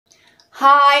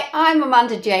Hi, I'm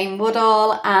Amanda Jane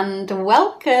Woodall and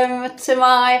welcome to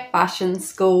my fashion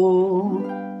school.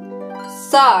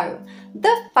 So,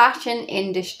 the fashion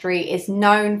industry is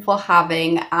known for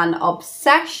having an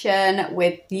obsession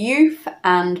with youth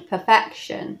and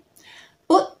perfection.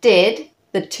 But did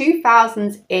the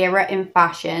 2000s era in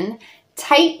fashion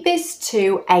take this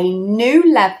to a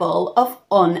new level of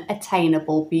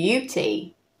unattainable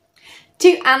beauty?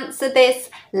 To answer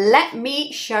this, let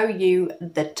me show you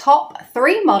the top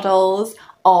 3 models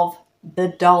of the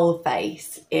doll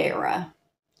face era.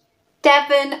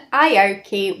 Devon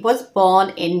Aoki was born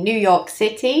in New York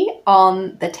City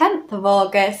on the 10th of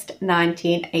August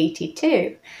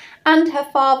 1982, and her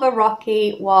father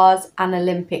Rocky was an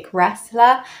Olympic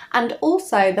wrestler and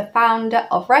also the founder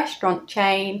of restaurant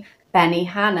chain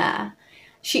Benihana.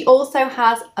 She also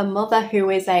has a mother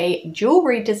who is a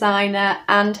jewellery designer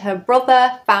and her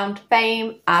brother found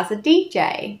fame as a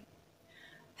DJ.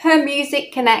 Her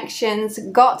music connections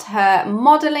got her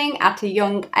modelling at a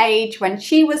young age when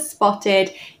she was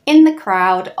spotted in the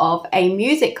crowd of a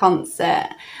music concert,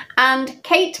 and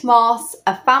Kate Moss,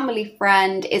 a family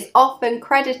friend, is often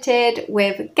credited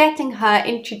with getting her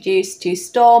introduced to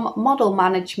Storm Model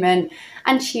Management,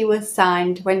 and she was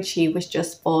signed when she was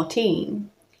just 14.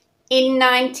 In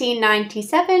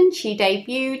 1997, she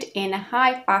debuted in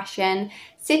high fashion,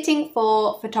 sitting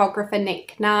for photographer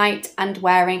Nick Knight and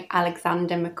wearing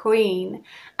Alexander McQueen,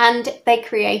 and they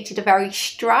created a very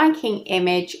striking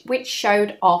image which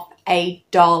showed off a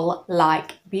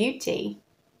doll-like beauty.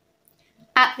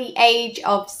 At the age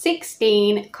of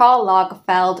 16, Karl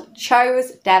Lagerfeld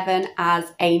chose Devon as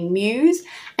a muse,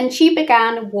 and she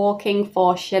began working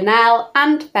for Chanel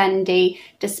and Fendi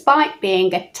despite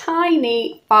being a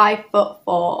tiny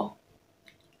 5'4".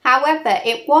 However,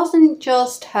 it wasn't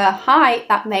just her height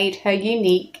that made her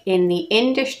unique in the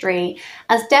industry,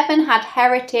 as Devon had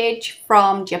heritage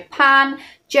from Japan,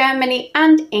 Germany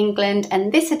and England,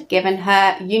 and this had given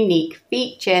her unique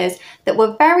features that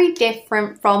were very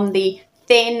different from the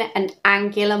thin and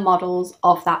angular models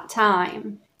of that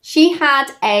time. She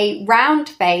had a round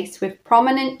face with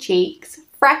prominent cheeks,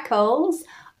 freckles,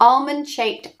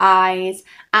 almond-shaped eyes,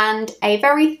 and a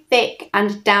very thick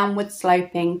and downward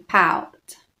sloping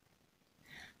pout.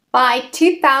 By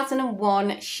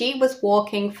 2001, she was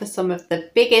working for some of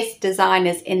the biggest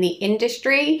designers in the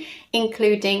industry,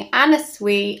 including Anna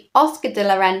Sui, Oscar de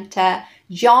la Renta,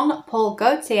 Jean-Paul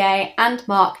Gaultier and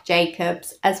Marc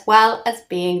Jacobs, as well as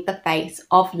being the face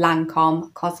of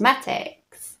Lancome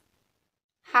Cosmetics.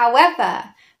 However,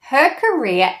 her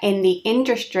career in the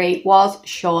industry was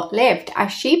short-lived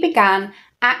as she began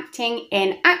acting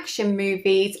in action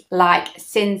movies like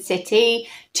Sin City,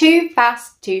 Too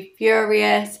Fast, Too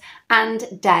Furious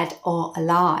and Dead or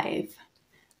Alive.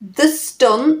 The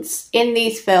stunts in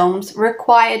these films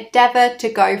required Devon to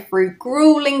go through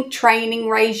grueling training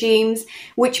regimes,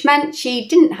 which meant she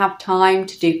didn't have time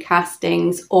to do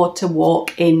castings or to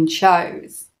walk in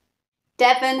shows.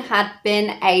 Devon had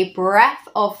been a breath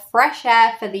of fresh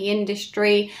air for the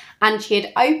industry, and she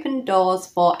had opened doors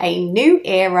for a new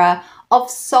era of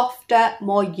softer,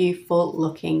 more youthful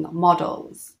looking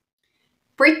models.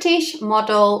 British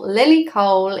model Lily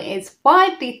Cole is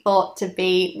widely thought to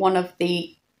be one of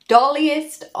the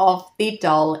dolliest of the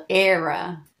doll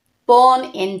era. Born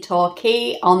in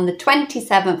Torquay on the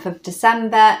 27th of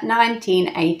December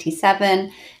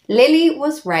 1987, Lily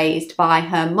was raised by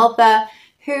her mother,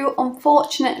 who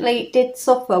unfortunately did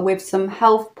suffer with some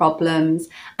health problems,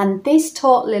 and this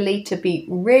taught Lily to be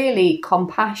really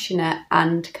compassionate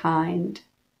and kind.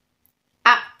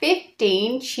 At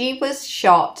 15, she was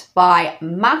shot by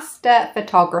master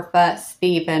photographer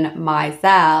Steven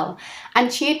Meisel,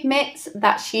 and she admits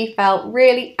that she felt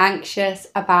really anxious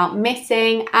about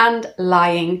missing and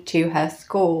lying to her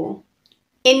school.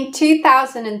 In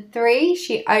 2003,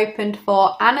 she opened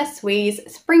for Anna Sui's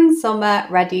Spring-Summer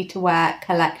Ready-to-Wear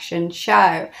collection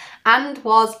show and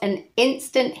was an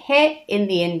instant hit in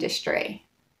the industry.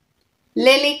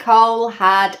 Lily Cole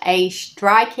had a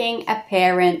striking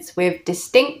appearance with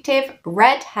distinctive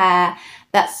red hair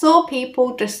that saw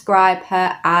people describe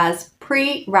her as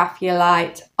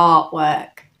pre-Raphaelite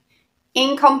artwork.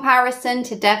 In comparison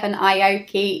to Devon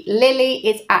Aoki, Lily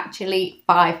is actually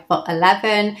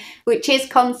 5'11", which is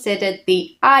considered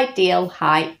the ideal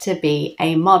height to be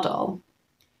a model.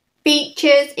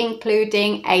 Features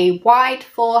including a wide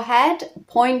forehead,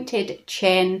 pointed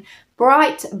chin,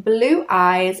 bright blue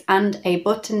eyes and a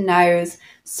button nose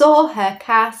saw her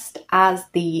cast as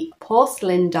the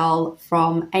porcelain doll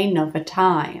from another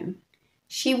time.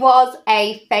 She was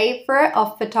a favourite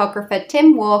of photographer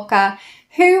Tim Walker,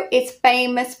 who is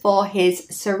famous for his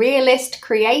surrealist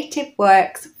creative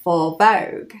works for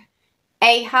Vogue.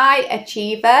 A high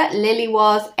achiever, Lily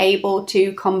was able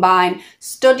to combine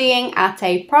studying at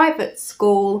a private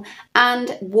school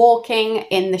and walking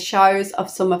in the shows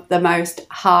of some of the most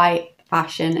high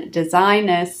fashion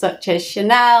designers such as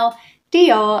Chanel,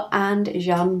 Dior and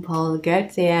Jean-Paul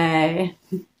Gaultier.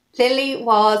 Lily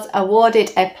was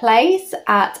awarded a place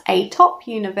at a top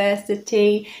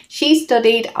university. She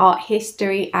studied art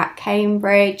history at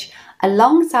Cambridge,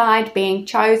 alongside being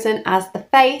chosen as the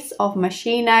face of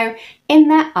Moschino in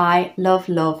their I Love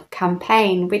Love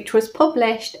campaign, which was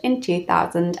published in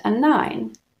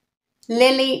 2009.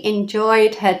 Lily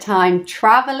enjoyed her time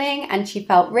travelling and she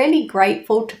felt really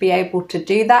grateful to be able to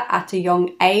do that at a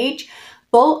young age.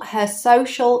 But her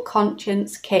social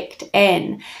conscience kicked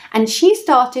in and she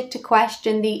started to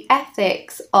question the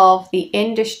ethics of the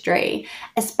industry,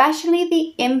 especially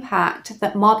the impact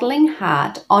that modelling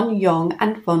had on young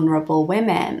and vulnerable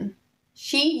women.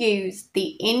 She used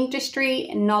the industry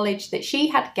knowledge that she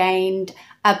had gained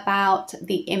about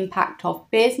the impact of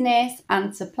business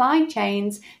and supply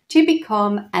chains to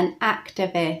become an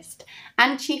activist.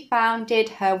 And she founded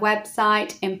her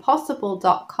website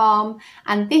impossible.com,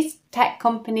 and this tech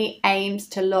company aims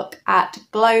to look at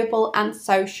global and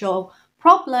social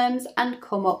problems and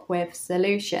come up with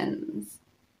solutions.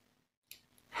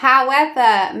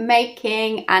 However,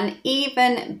 making an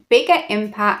even bigger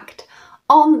impact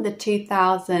on the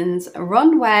 2000s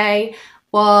runway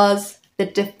was the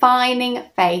defining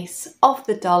face of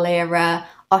the doll era,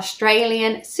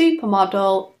 Australian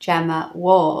supermodel Gemma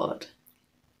Ward.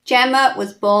 Gemma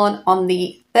was born on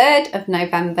the 3rd of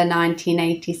November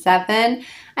 1987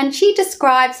 and she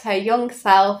describes her young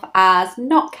self as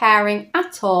not caring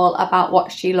at all about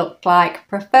what she looked like,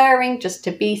 preferring just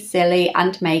to be silly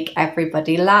and make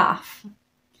everybody laugh.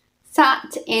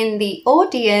 Sat in the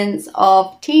audience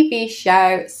of TV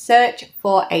show Search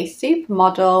for a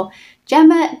Supermodel,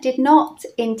 Gemma did not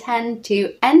intend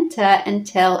to enter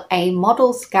until a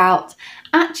model scout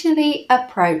actually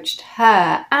approached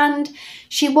her, and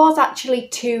she was actually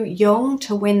too young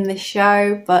to win the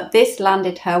show, but this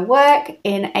landed her work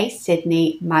in a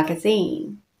Sydney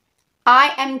magazine.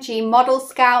 IMG Model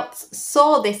Scouts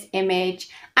saw this image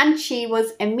and she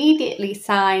was immediately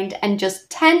signed, and just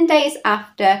 10 days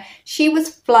after she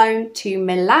was flown to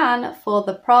Milan for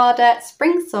the Prada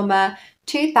Spring-Summer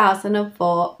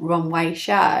 2004 runway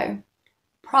show.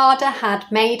 Prada had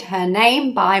made her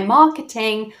name by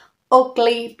marketing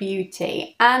ugly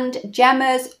beauty, and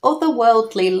Gemma's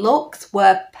otherworldly looks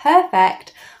were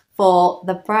perfect for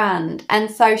the brand,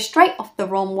 and so straight off the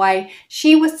runway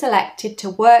she was selected to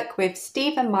work with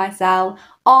Steven Meisel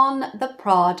on the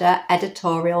Prada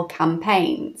editorial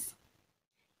campaigns.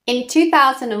 In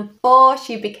 2004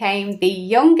 she became the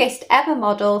youngest ever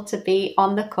model to be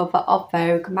on the cover of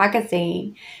Vogue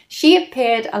magazine. She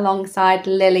appeared alongside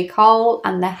Lily Cole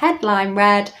and the headline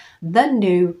read, "The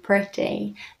New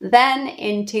Pretty." Then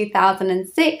in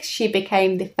 2006 she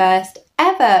became the first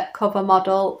ever cover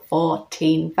model for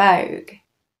Teen Vogue.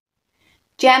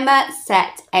 Gemma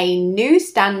set a new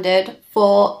standard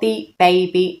for the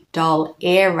baby doll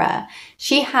era.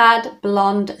 She had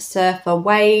blonde surfer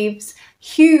waves,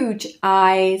 huge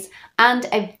eyes and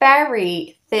a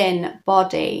very thin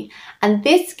body, and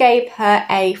this gave her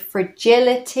a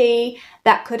fragility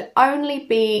that could only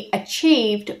be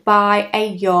achieved by a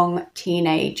young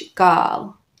teenage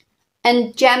girl.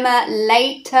 And Gemma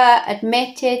later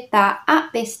admitted that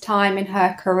at this time in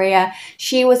her career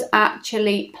she was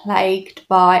actually plagued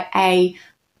by a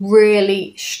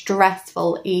really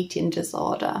stressful eating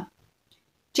disorder.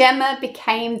 Gemma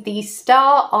became the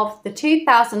star of the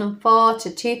 2004 to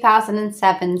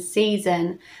 2007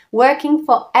 season, working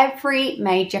for every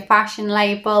major fashion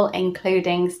label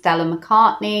including Stella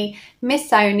McCartney,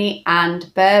 Missoni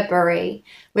and Burberry,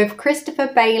 with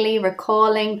Christopher Bailey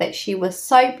recalling that she was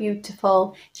so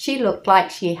beautiful she looked like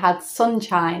she had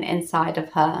sunshine inside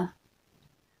of her.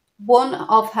 One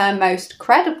of her most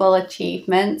credible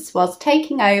achievements was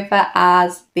taking over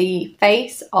as the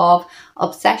face of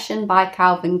Obsession by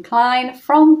Calvin Klein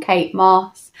from Kate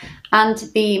Moss, and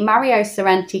the Mario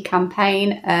Sorrenti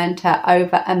campaign earned her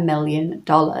over $1 million.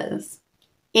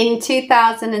 In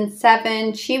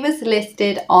 2007, she was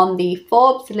listed on the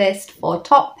Forbes list for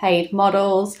top paid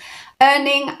models,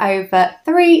 earning over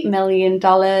 $3 million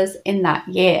in that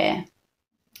year.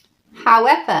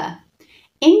 However,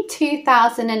 in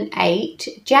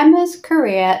 2008, Gemma's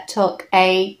career took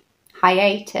a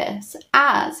hiatus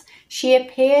as she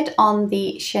appeared on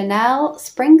the Chanel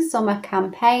Spring-Summer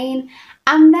campaign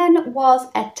and then was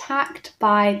attacked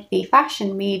by the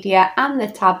fashion media and the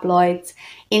tabloids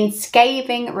in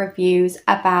scathing reviews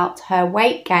about her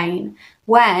weight gain,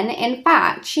 when in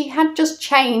fact she had just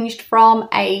changed from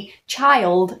a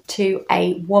child to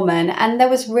a woman and there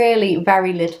was really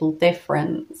very little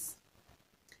difference.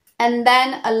 And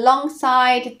then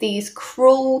alongside these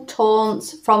cruel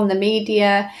taunts from the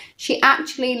media, she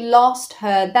actually lost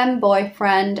her then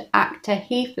boyfriend, actor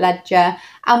Heath Ledger,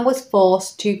 and was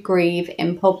forced to grieve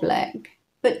in public.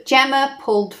 But Gemma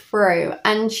pulled through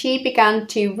and she began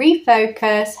to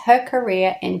refocus her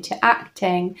career into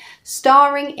acting,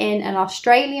 starring in an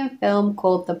Australian film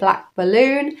called The Black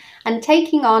Balloon and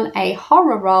taking on a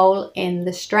horror role in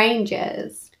The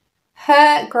Strangers.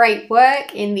 Her great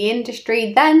work in the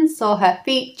industry then saw her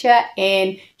feature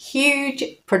in huge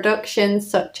productions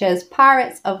such as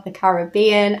Pirates of the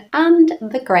Caribbean and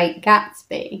The Great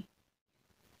Gatsby.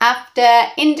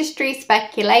 After industry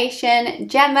speculation,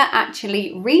 Gemma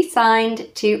actually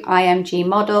re-signed to IMG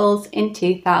Models in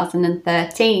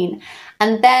 2013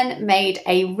 and then made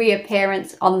a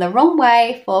reappearance on the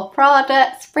runway for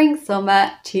Prada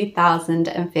Spring-Summer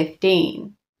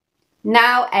 2015.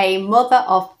 Now a mother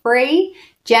of 3,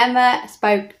 Gemma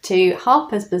spoke to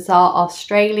Harper's Bazaar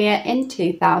Australia in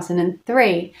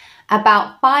 2003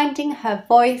 about finding her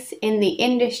voice in the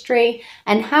industry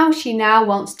and how she now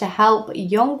wants to help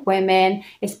young women,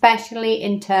 especially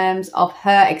in terms of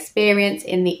her experience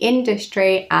in the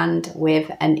industry and with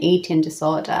an eating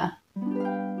disorder.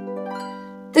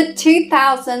 The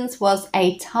 2000s was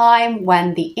a time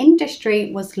when the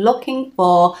industry was looking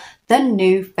for the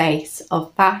new face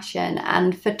of fashion,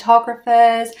 and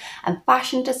photographers and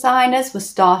fashion designers were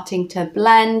starting to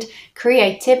blend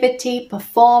creativity,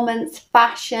 performance,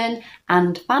 fashion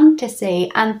and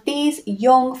fantasy, and these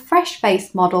young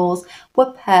fresh-faced models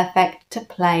were perfect to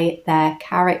play their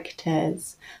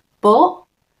characters. But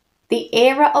the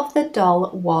era of the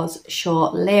doll was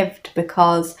short-lived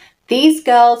because these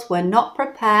girls were not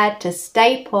prepared to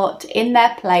stay put in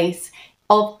their place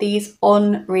of these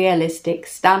unrealistic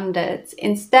standards.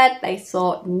 Instead, they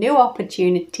sought new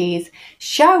opportunities,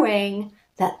 showing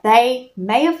that they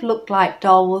may have looked like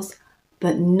dolls,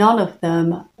 but none of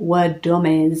them were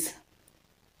dummies.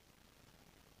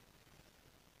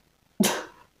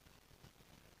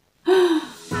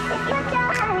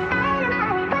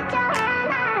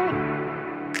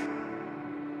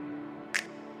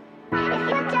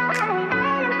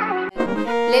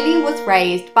 Lily was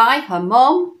raised by her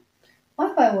mum. Why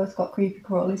have I always got creepy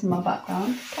crawlies in my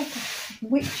background? Like a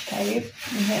witch cave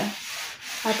in here.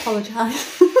 I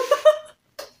apologise.